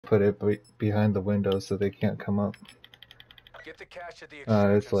put it behind the window so they can't come up. Get the cache at the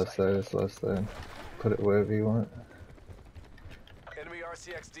extraction It's left site. side, it's left side. Put it wherever you want. Enemy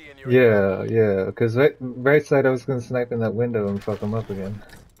RCXD in your Yeah, because right side I was gonna snipe in that window and fuck them up again.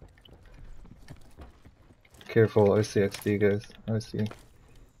 Careful, RCXD guys, RC.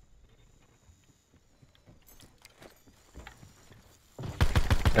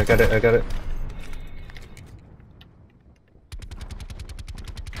 I got it, I got it.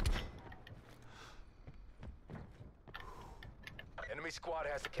 Enemy squad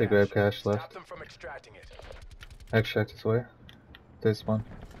has the cache. They grab cache Stop left. them from extracting it. Extract this way. There's one.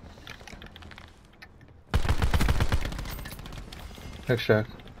 Extract.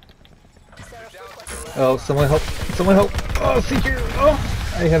 Oh, someone help! Someone help! Oh, secure!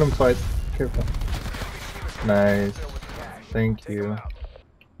 Oh! I hit him twice. Careful. Nice. Thank you.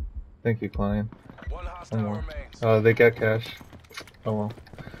 Thank you, client. One One hostile more. remains. Oh, they got cash. Oh well.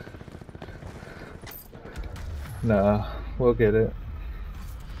 Nah, we'll get it.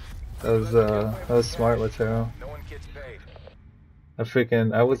 That was smart, Latero. No one gets paid.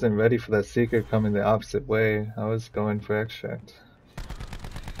 I wasn't ready for that secret coming the opposite way. I was going for extract.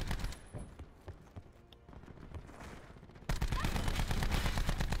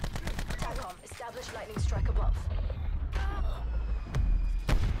 TACOM, establish lightning strike above.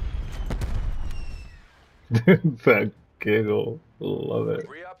 That giggle. Love it.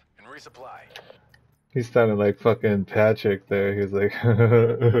 Re-up and resupply. He sounded like fucking Patrick there. He was like,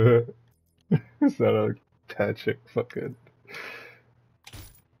 he sounded like Patrick fucking.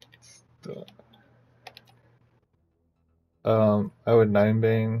 I would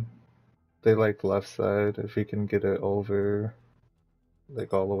 9-bang. They like left side. If you can get it over,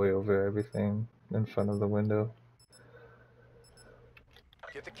 like all the way over everything in front of the window.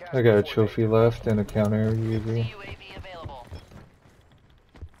 Get the cache I got a before trophy they do. left and a counter UAV. UAV available.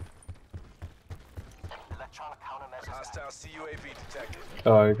 Electronic countermeasures. Hostile CUAV detected.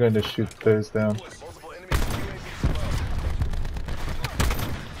 Oh, you're going to shoot theirs down. Multiple enemy UAVs above.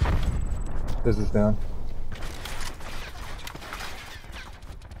 This is down.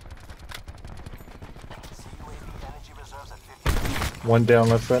 CUAV energy reserves at 50. One down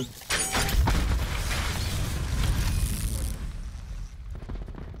left side.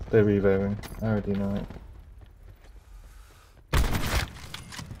 They're reviving. I already know it.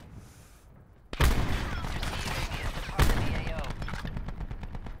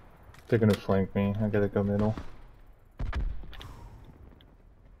 They're gonna flank me. I gotta go middle.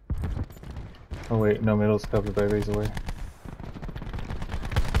 Oh wait, no, middle's covered by Razorway.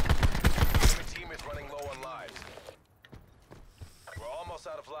 Enemy team is running low on lives. We're almost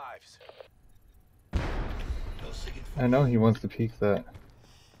out of lives. I know he wants to peek that.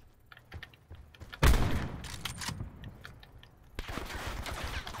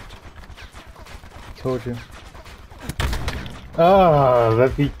 Told you. Ah,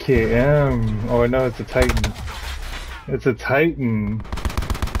 that BKM. Oh no, it's a Titan. It's a Titan.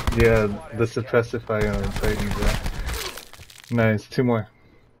 Yeah, the suppressive fire on the Titan, bro. Nice, 2 more.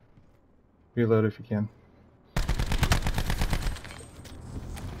 Reload if you can.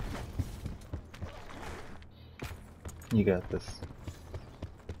 You got this.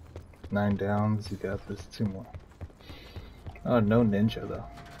 9 downs, you got this. 2 more. Oh, no ninja though.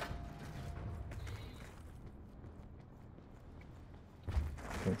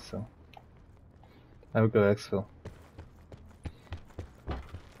 I think so. I would go exfil.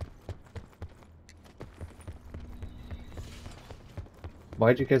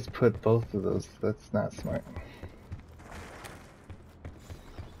 Why'd you guys put both of those? That's not smart.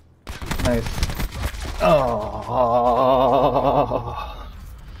 Nice. Oh,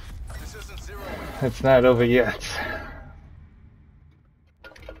 This isn't zero. it's not over yet.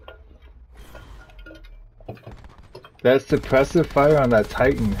 That suppressive fire on that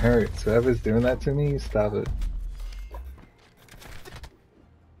Titan hurts. Whoever's doing that to me, stop it.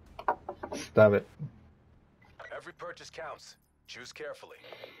 Stop it. Every purchase counts. Choose carefully.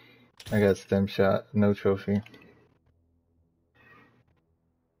 I got stem shot, no trophy.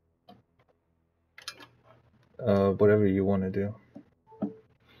 Whatever you want to do.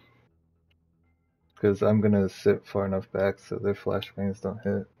 Because I'm gonna sit far enough back so their flashbangs don't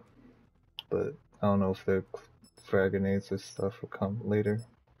hit. But I don't know if their frag grenades or stuff will come later.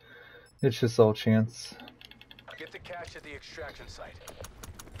 It's just all chance. Get the cache at the extraction site.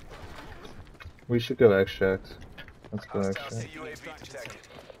 We should go extract. Let's go Hostile extract. CUAV detected.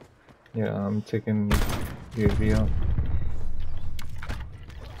 Yeah, I'm taking UAV out.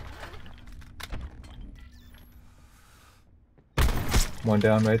 One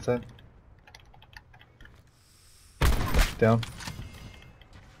down, right side. Down.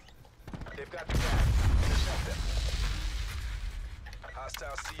 They've got the gas. Intercept them.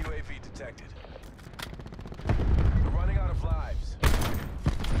 Hostile CUAV detected. We're running out of lives.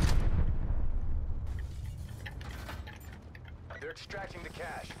 They're extracting the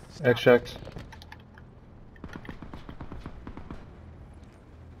cash. Stop. Extract.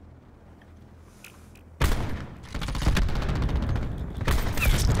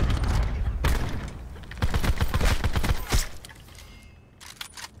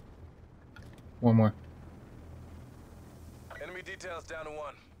 One more. Enemy details down to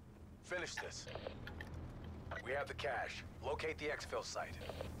 1. Finish this. We have the cash. Locate the exfil site.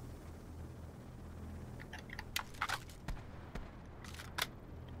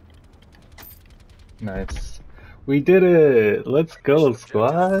 Nice. We did it! Let's go, Mission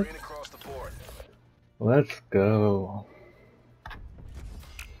squad! objectives green across the board. Let's go.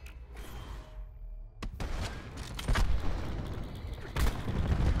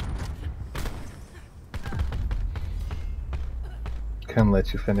 Couldn't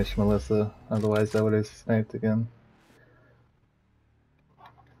let you finish, Melissa. Otherwise, I would have sniped again.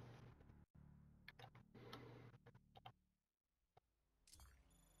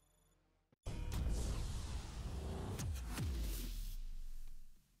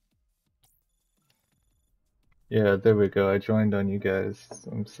 Yeah, there we go. I joined on you guys.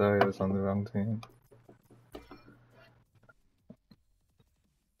 I'm sorry I was on the wrong team.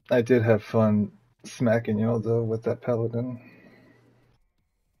 I did have fun smacking y'all though with that paladin.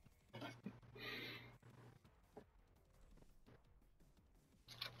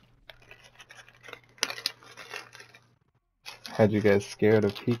 Had you guys scared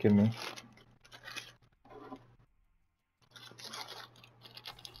of peeking me.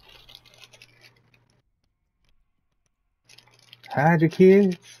 Hide your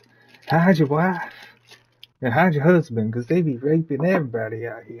kids, hide your wife, and hide your husband, cause they be raping everybody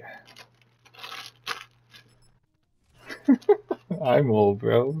out here. I'm old,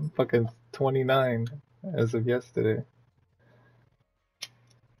 bro. I'm fucking 29 as of yesterday.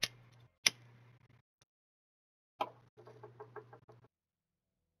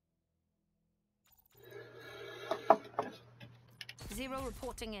 Zero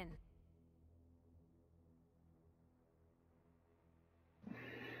reporting in.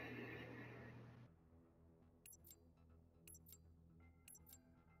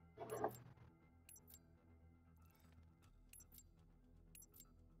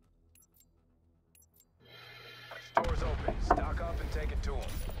 Store's open. Stock up and take it to them.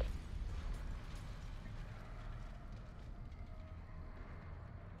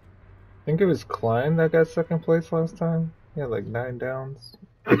 I think it was Klein that got second place last time. He had like 9 downs.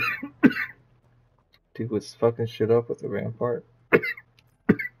 Dude was fucking shit up with the Rampart.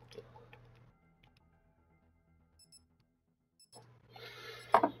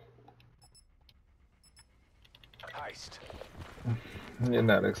 Heist. You're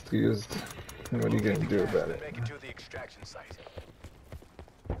not excused. What are you gonna do about it? Make it to the extraction site.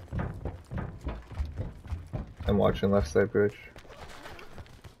 I'm watching left side bridge.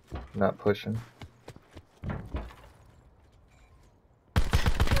 Not pushing.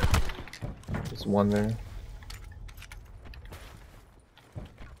 Just one there.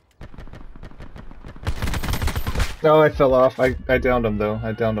 No, I fell off. I downed him though.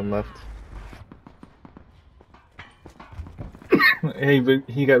 I downed him left.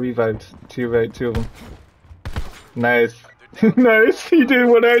 He got revived. To your right, 2 of them. Nice. Nice. He did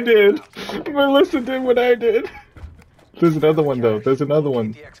what I did. Melissa did what I did. There's another one though. There's another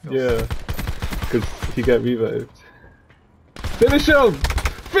one. Yeah. Because he got revived. Finish him!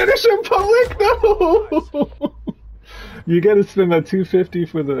 Finish him, public! No! You gotta spend that 250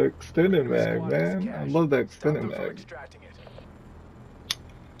 for the extended mag, man. I love that extended mag.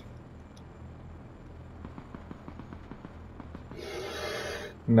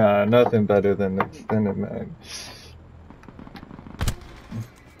 Nah, nothing better than the extended mag.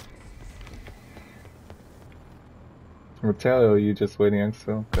 Retaliate, you just waiting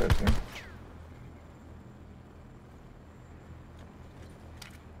exfil? Gotcha.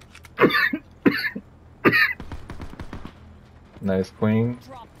 Nice queen.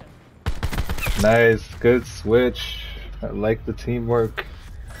 Nice, good switch. I like the teamwork.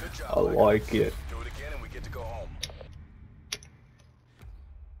 I like it. Do it again and we get to go home.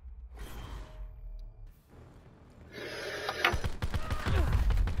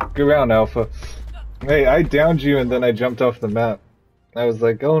 Good round, Alpha. Hey, I downed you and then I jumped off the map. I was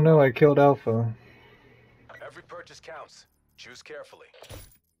like, oh no, I killed Alpha. Every purchase counts. Choose carefully.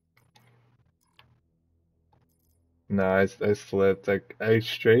 No, I slipped. I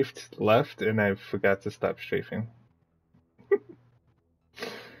strafed left and I forgot to stop strafing.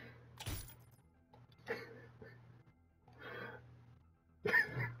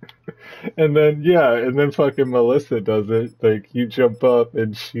 And then yeah, and then fucking Melissa does it. Like you jump up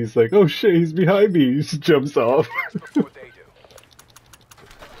and she's like, "Oh shit, he's behind me." She jumps off. Before they do.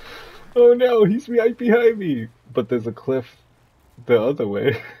 Oh no, he's right behind me. But there's a cliff the other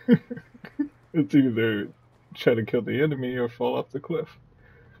way. It's either try to kill the enemy or fall off the cliff.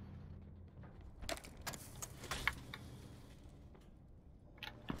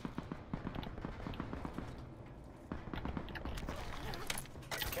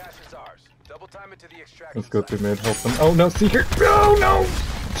 Cash is ours. Double time it to the extraction Let's go site. through mid, help them. Oh no, Seeker! Oh no!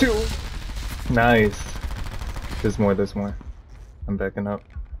 Two! Nice. There's more, there's more. I'm backing up.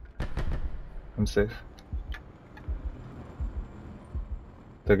 I'm safe.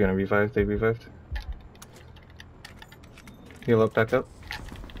 They're gonna revive, they revived. Heal up, back up.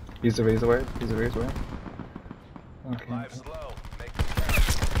 Use the razor wire, use the razor wire. Okay. Lives low. Make them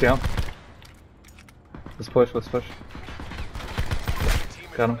count. Down. Let's push, let's push. Team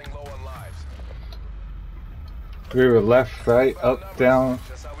is Got him. running low on lives. We were left, right, up, down,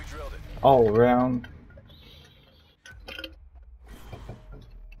 That's how we drilled it. all around.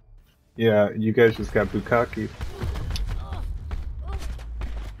 Yeah, you guys just got bukkake.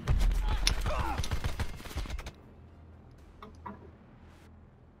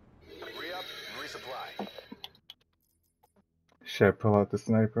 Re-up and resupply. Should I pull out the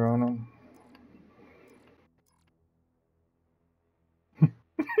sniper on him?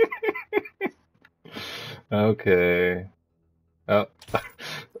 Okay. Oh.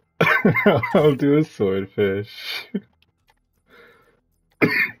 I'll do a swordfish.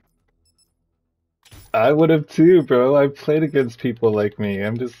 I would have too, bro. I played against people like me.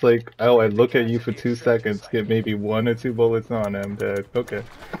 I'm just like, oh, I look at you for 2 seconds, get maybe 1 or 2 bullets on, I'm dead. Okay.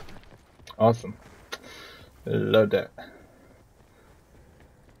 Awesome. Love that.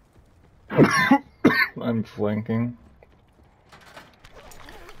 I'm flanking.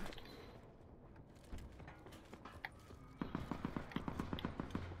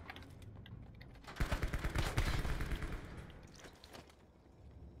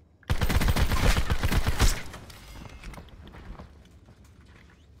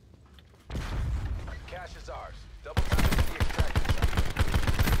 Cash is ours. Double time it to the extraction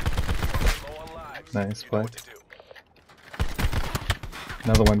site. Low on lives. Nice You know play. what to do.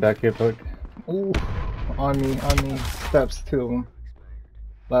 Another one back here, Pug. Ooh, on me. Steps, 2 of them.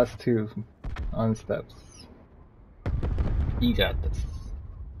 Last 2 on steps. You got this.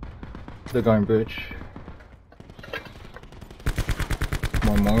 They're going bridge.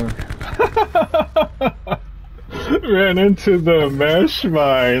 One more. Ran into the mesh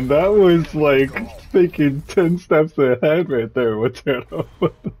mine. That was like thinking 10 steps ahead right there with Tano.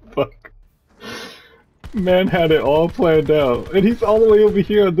 What the fuck? Man had it all planned out. And he's all the way over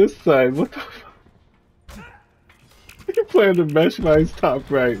here on this side. What the fuck? He planned the mesh mine's top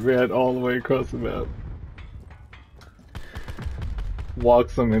right, ran all the way across the map.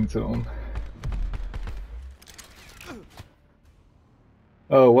 Walks him into him.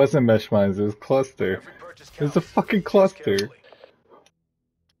 Oh, it wasn't mesh mines, it was cluster. Every purchase It was a counts. fucking Choose cluster. carefully.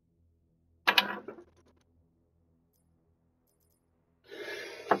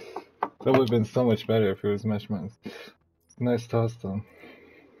 That would have been so much better if it was mesh mines. Nice toss though.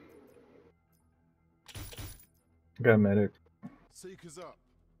 Got medic. Seekers up.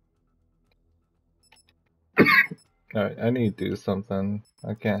 Alright, I need to do something.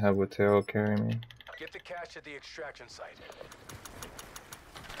 I can't have Watero carry me. Get the cash at the extraction site.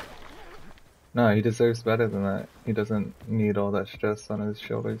 No, he deserves better than that. He doesn't need all that stress on his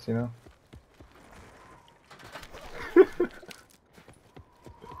shoulders, you know?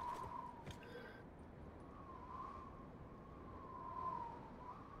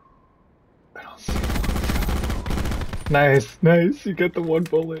 I don't see it. Nice, you get the 1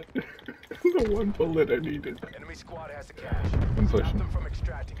 bullet. The 1 bullet I needed. Enemy squad has the cash. I'm Stop pushing. them from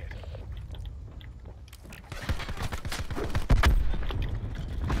extracting it.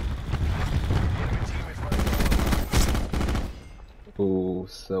 Enemy team is running low on Ooh,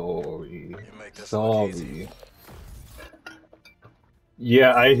 sorry. You make this look Sorry. easy.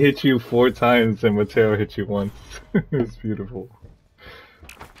 Yeah, I hit you 4 times and Mateo hit you once. It was beautiful.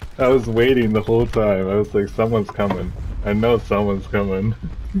 I was waiting the whole time. I was like, someone's coming. I know someone's coming.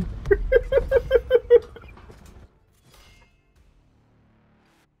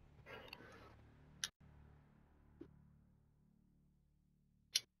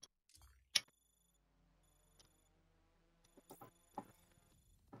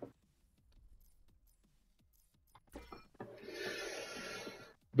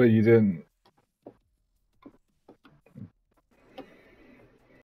 But you didn't.